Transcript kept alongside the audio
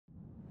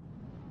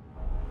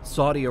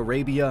Saudi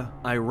Arabia,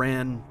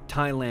 Iran,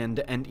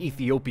 Thailand, and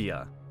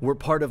Ethiopia were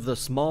part of the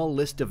small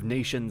list of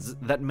nations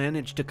that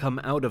managed to come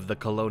out of the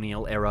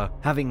colonial era,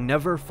 having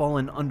never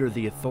fallen under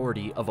the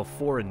authority of a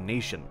foreign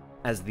nation,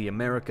 as the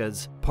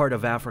Americas, part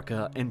of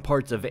Africa, and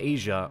parts of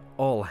Asia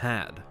all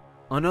had.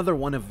 Another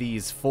one of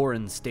these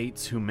foreign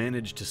states who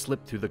managed to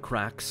slip through the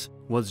cracks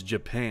was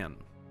Japan.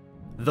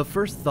 The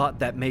first thought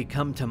that may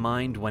come to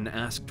mind when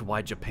asked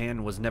why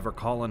Japan was never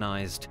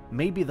colonized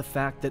may be the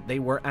fact that they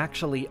were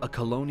actually a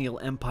colonial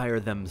empire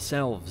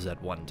themselves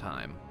at one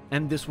time,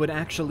 and this would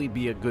actually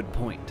be a good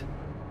point.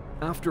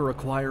 After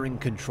acquiring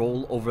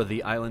control over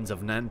the islands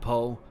of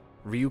Nanpo,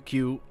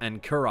 Ryukyu,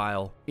 and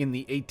Kurile in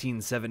the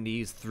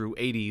 1870s through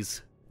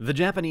 80s, the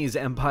Japanese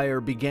Empire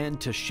began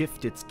to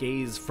shift its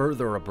gaze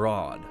further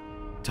abroad.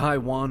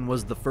 Taiwan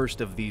was the first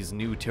of these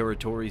new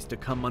territories to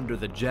come under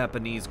the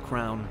Japanese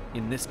crown,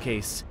 in this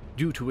case,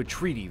 due to a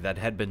treaty that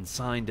had been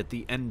signed at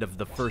the end of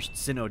the First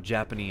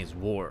Sino-Japanese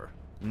War.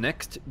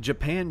 Next,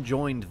 Japan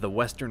joined the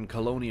Western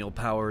colonial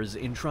powers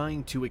in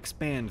trying to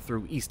expand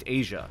through East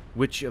Asia,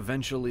 which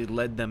eventually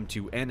led them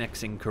to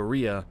annexing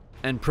Korea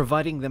and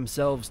providing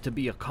themselves to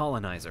be a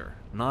colonizer,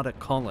 not a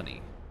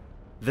colony.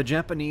 The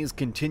Japanese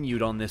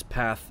continued on this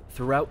path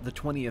throughout the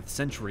 20th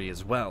century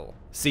as well,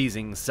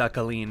 seizing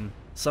Sakhalin,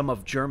 some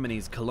of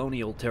Germany's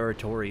colonial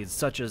territories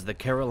such as the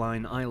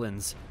Caroline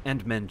Islands,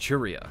 and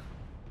Manchuria.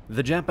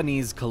 The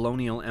Japanese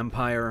colonial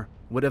empire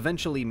would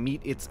eventually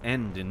meet its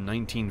end in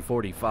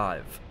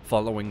 1945,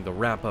 following the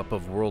wrap-up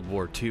of World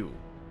War II.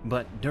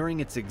 But during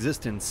its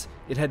existence,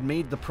 it had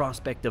made the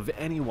prospect of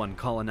anyone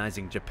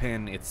colonizing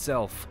Japan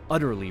itself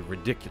utterly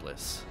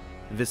ridiculous.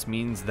 This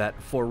means that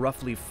for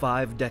roughly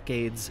 5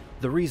 decades,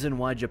 the reason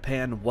why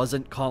Japan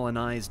wasn't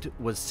colonized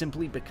was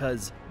simply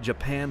because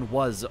Japan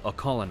was a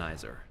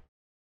colonizer.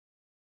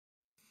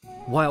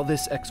 While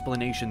this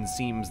explanation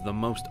seems the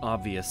most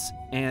obvious,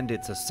 and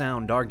it's a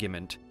sound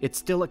argument, it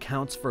still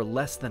accounts for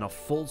less than a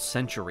full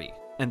century,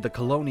 and the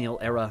colonial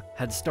era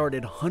had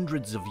started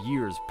hundreds of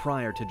years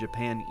prior to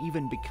Japan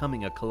even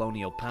becoming a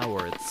colonial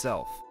power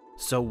itself.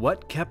 So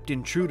what kept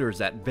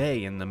intruders at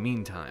bay in the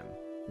meantime?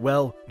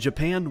 Well,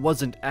 Japan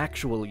wasn't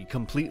actually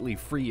completely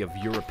free of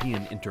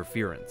European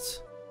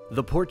interference.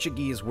 The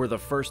Portuguese were the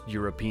first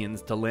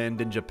Europeans to land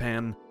in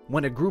Japan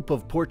when a group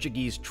of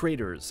Portuguese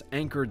traders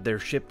anchored their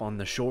ship on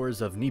the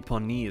shores of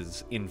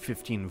Nipponese in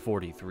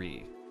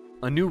 1543.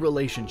 A new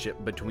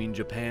relationship between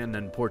Japan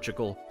and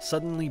Portugal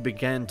suddenly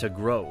began to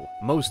grow,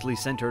 mostly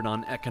centered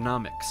on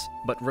economics,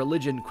 but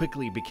religion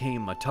quickly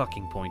became a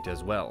talking point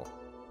as well.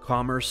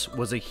 Commerce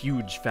was a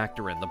huge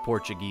factor in the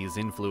Portuguese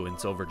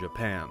influence over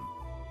Japan.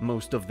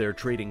 Most of their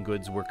trading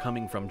goods were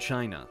coming from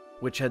China,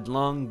 which had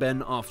long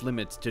been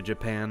off-limits to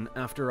Japan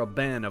after a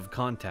ban of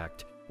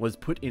contact was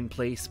put in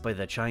place by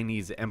the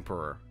Chinese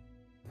emperor.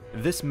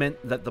 This meant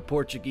that the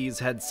Portuguese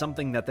had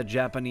something that the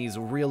Japanese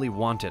really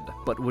wanted,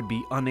 but would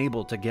be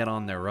unable to get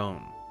on their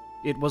own.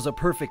 It was a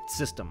perfect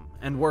system,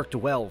 and worked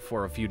well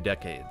for a few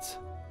decades.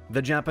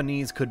 The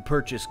Japanese could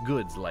purchase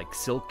goods like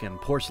silk and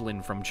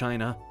porcelain from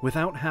China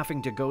without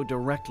having to go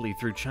directly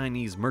through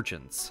Chinese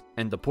merchants,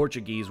 and the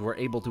Portuguese were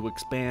able to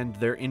expand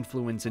their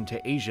influence into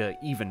Asia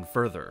even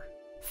further.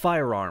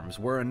 Firearms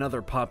were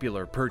another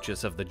popular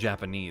purchase of the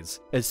Japanese,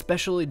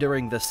 especially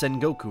during the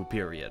Sengoku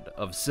period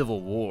of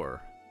civil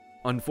war.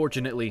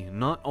 Unfortunately,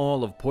 not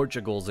all of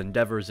Portugal's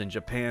endeavors in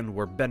Japan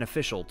were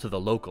beneficial to the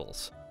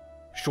locals.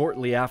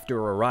 Shortly after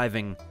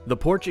arriving, the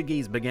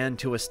Portuguese began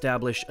to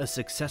establish a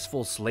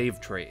successful slave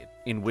trade,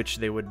 in which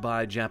they would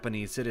buy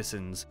Japanese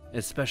citizens,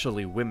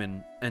 especially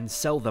women, and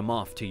sell them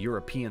off to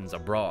Europeans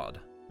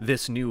abroad.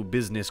 This new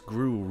business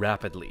grew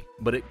rapidly,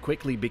 but it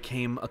quickly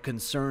became a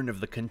concern of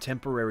the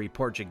contemporary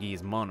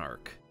Portuguese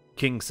monarch.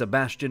 King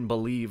Sebastian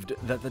believed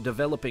that the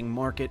developing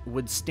market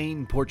would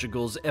stain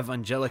Portugal's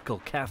evangelical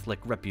Catholic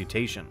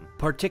reputation,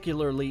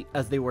 particularly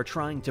as they were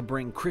trying to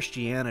bring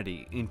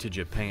Christianity into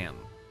Japan.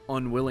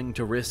 Unwilling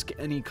to risk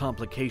any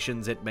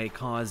complications it may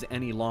cause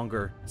any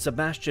longer,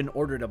 Sebastian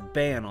ordered a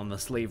ban on the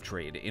slave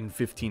trade in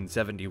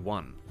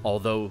 1571,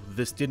 although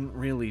this didn't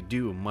really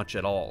do much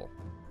at all.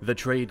 The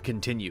trade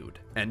continued,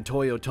 and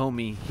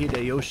Toyotomi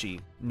Hideyoshi,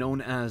 known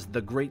as the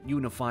Great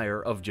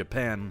Unifier of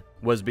Japan,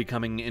 was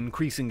becoming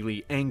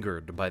increasingly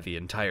angered by the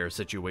entire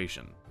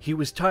situation. He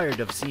was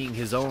tired of seeing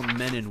his own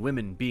men and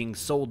women being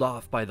sold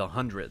off by the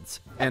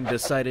hundreds, and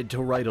decided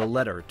to write a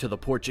letter to the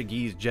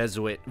Portuguese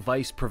Jesuit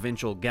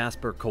Vice-Provincial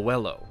Gaspar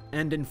Coelho,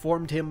 and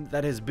informed him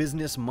that his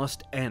business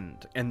must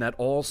end, and that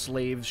all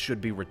slaves should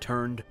be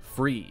returned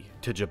free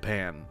to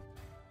Japan.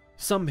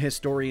 Some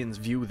historians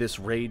view this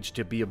rage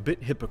to be a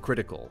bit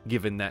hypocritical,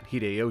 given that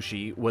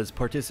Hideyoshi was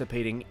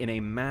participating in a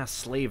mass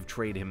slave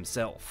trade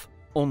himself,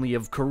 only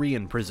of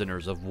Korean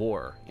prisoners of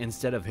war,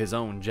 instead of his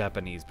own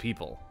Japanese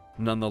people.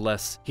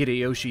 Nonetheless,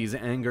 Hideyoshi's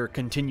anger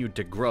continued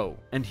to grow,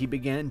 and he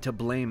began to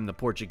blame the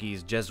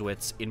Portuguese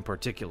Jesuits in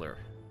particular.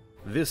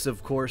 This,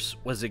 of course,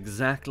 was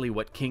exactly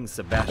what King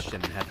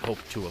Sebastian had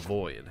hoped to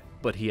avoid,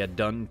 but he had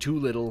done too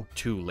little,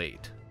 too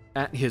late.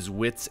 At his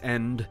wits'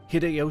 end,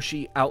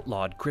 Hideyoshi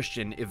outlawed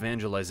Christian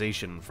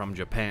evangelization from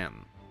Japan.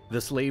 The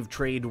slave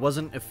trade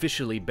wasn't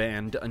officially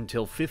banned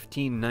until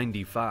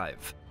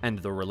 1595, and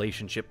the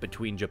relationship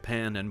between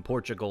Japan and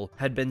Portugal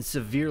had been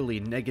severely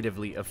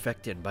negatively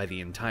affected by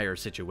the entire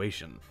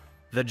situation.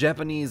 The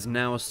Japanese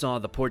now saw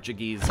the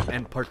Portuguese,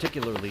 and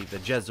particularly the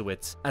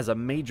Jesuits, as a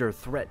major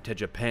threat to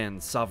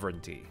Japan's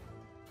sovereignty.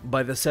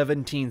 By the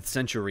 17th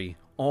century,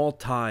 all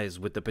ties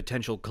with the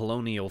potential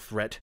colonial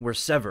threat were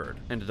severed,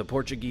 and the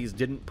Portuguese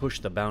didn't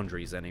push the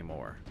boundaries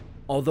anymore.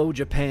 Although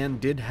Japan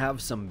did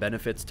have some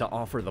benefits to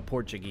offer the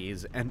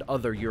Portuguese and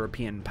other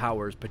European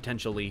powers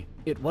potentially,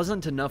 it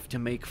wasn't enough to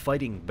make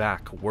fighting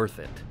back worth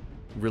it.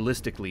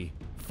 Realistically,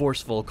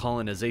 forceful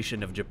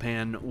colonization of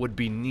Japan would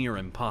be near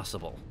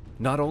impossible.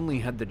 Not only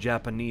had the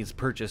Japanese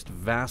purchased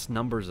vast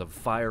numbers of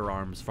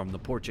firearms from the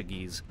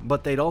Portuguese,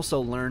 but they'd also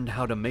learned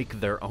how to make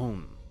their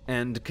own.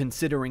 And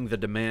considering the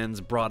demands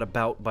brought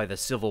about by the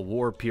Civil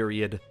War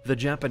period, the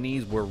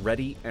Japanese were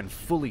ready and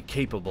fully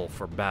capable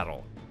for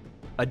battle.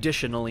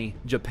 Additionally,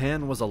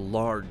 Japan was a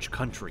large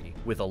country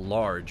with a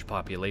large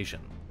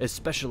population,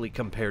 especially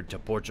compared to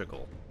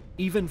Portugal.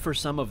 Even for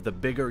some of the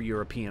bigger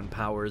European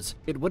powers,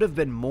 it would have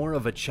been more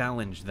of a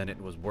challenge than it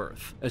was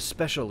worth,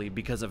 especially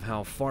because of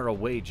how far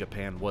away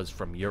Japan was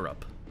from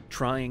Europe.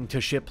 Trying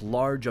to ship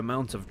large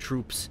amounts of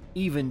troops,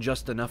 even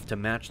just enough to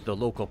match the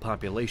local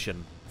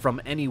population, from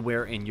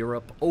anywhere in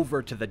Europe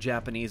over to the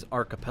Japanese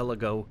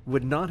archipelago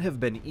would not have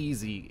been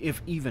easy,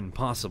 if even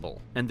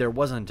possible, and there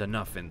wasn't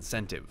enough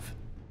incentive.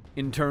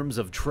 In terms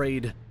of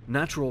trade,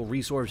 natural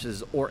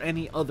resources, or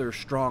any other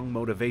strong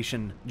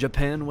motivation,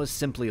 Japan was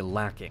simply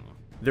lacking.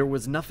 There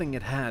was nothing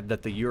it had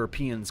that the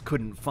Europeans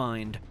couldn't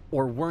find,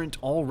 or weren't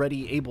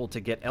already able to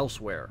get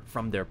elsewhere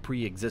from their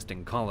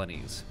pre-existing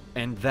colonies.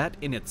 And that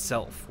in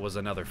itself was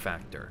another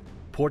factor.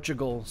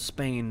 Portugal,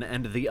 Spain,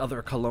 and the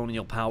other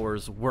colonial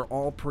powers were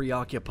all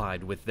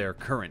preoccupied with their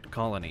current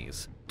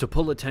colonies. To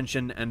pull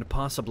attention and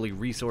possibly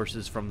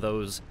resources from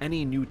those,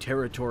 any new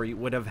territory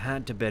would have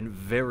had to been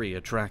very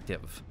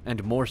attractive,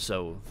 and more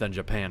so than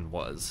Japan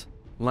was.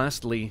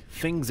 Lastly,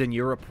 things in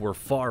Europe were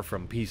far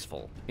from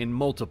peaceful, in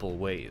multiple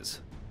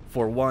ways.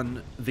 For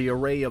one, the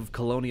array of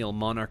colonial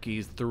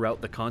monarchies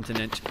throughout the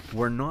continent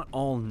were not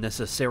all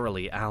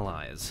necessarily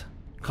allies.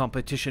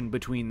 Competition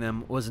between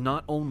them was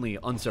not only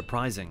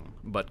unsurprising,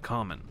 but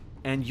common,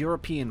 and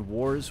European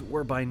wars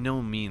were by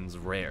no means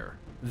rare.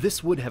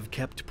 This would have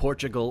kept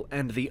Portugal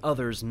and the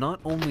others not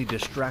only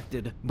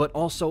distracted, but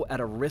also at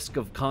a risk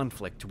of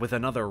conflict with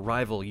another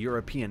rival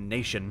European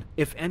nation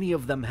if any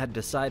of them had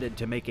decided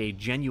to make a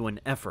genuine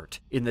effort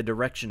in the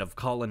direction of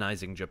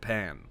colonizing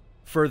Japan.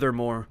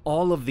 Furthermore,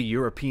 all of the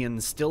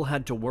Europeans still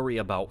had to worry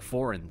about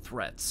foreign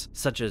threats,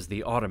 such as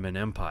the Ottoman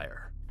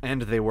Empire,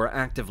 and they were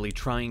actively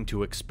trying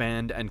to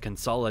expand and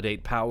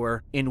consolidate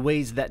power in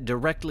ways that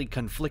directly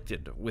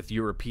conflicted with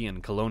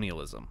European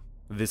colonialism.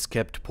 This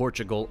kept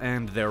Portugal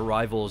and their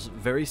rivals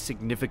very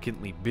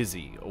significantly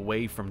busy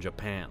away from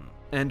Japan,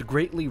 and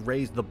greatly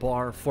raised the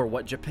bar for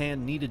what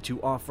Japan needed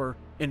to offer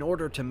in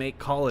order to make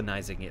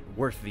colonizing it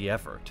worth the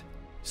effort.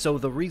 So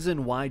the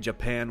reason why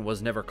Japan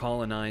was never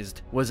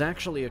colonized was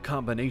actually a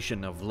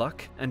combination of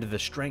luck and the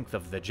strength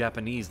of the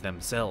Japanese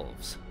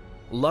themselves.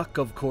 Luck,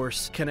 of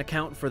course, can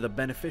account for the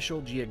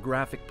beneficial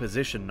geographic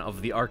position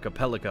of the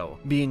archipelago,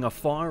 being a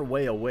far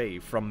way away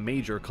from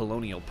major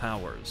colonial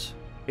powers.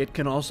 It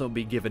can also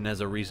be given as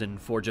a reason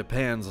for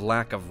Japan's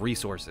lack of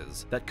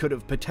resources that could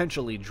have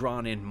potentially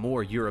drawn in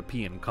more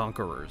European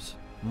conquerors.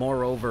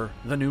 Moreover,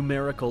 the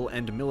numerical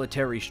and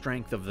military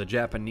strength of the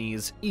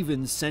Japanese,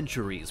 even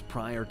centuries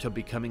prior to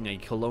becoming a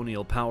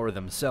colonial power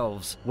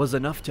themselves, was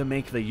enough to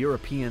make the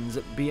Europeans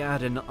be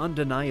at an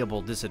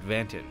undeniable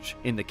disadvantage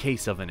in the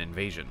case of an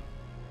invasion.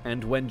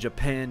 And when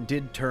Japan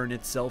did turn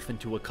itself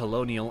into a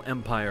colonial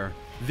empire,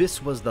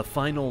 this was the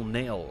final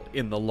nail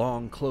in the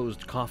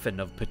long-closed coffin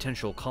of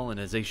potential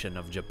colonization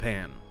of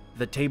Japan.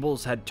 The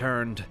tables had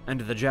turned,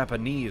 and the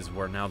Japanese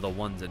were now the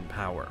ones in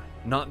power,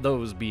 not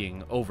those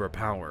being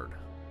overpowered.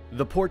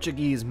 The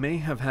Portuguese may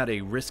have had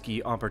a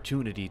risky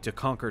opportunity to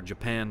conquer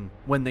Japan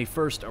when they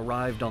first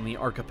arrived on the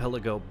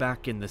archipelago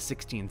back in the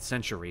 16th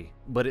century,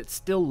 but it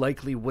still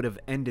likely would have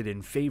ended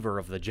in favor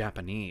of the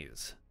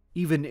Japanese.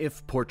 Even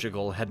if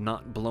Portugal had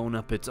not blown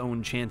up its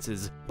own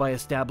chances by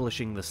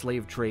establishing the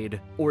slave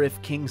trade, or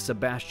if King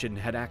Sebastian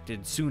had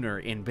acted sooner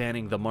in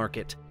banning the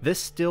market,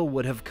 this still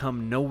would have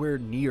come nowhere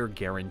near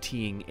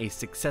guaranteeing a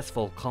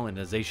successful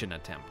colonization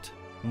attempt.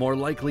 More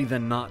likely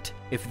than not,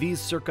 if these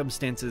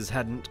circumstances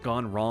hadn't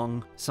gone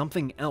wrong,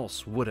 something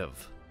else would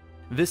have.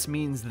 This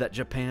means that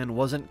Japan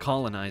wasn't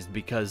colonized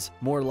because,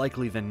 more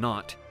likely than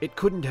not, it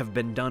couldn't have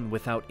been done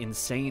without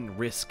insane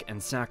risk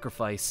and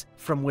sacrifice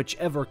from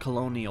whichever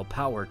colonial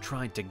power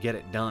tried to get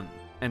it done.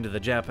 And the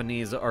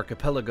Japanese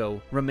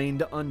archipelago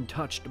remained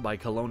untouched by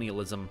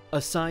colonialism,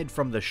 aside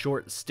from the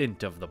short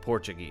stint of the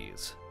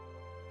Portuguese.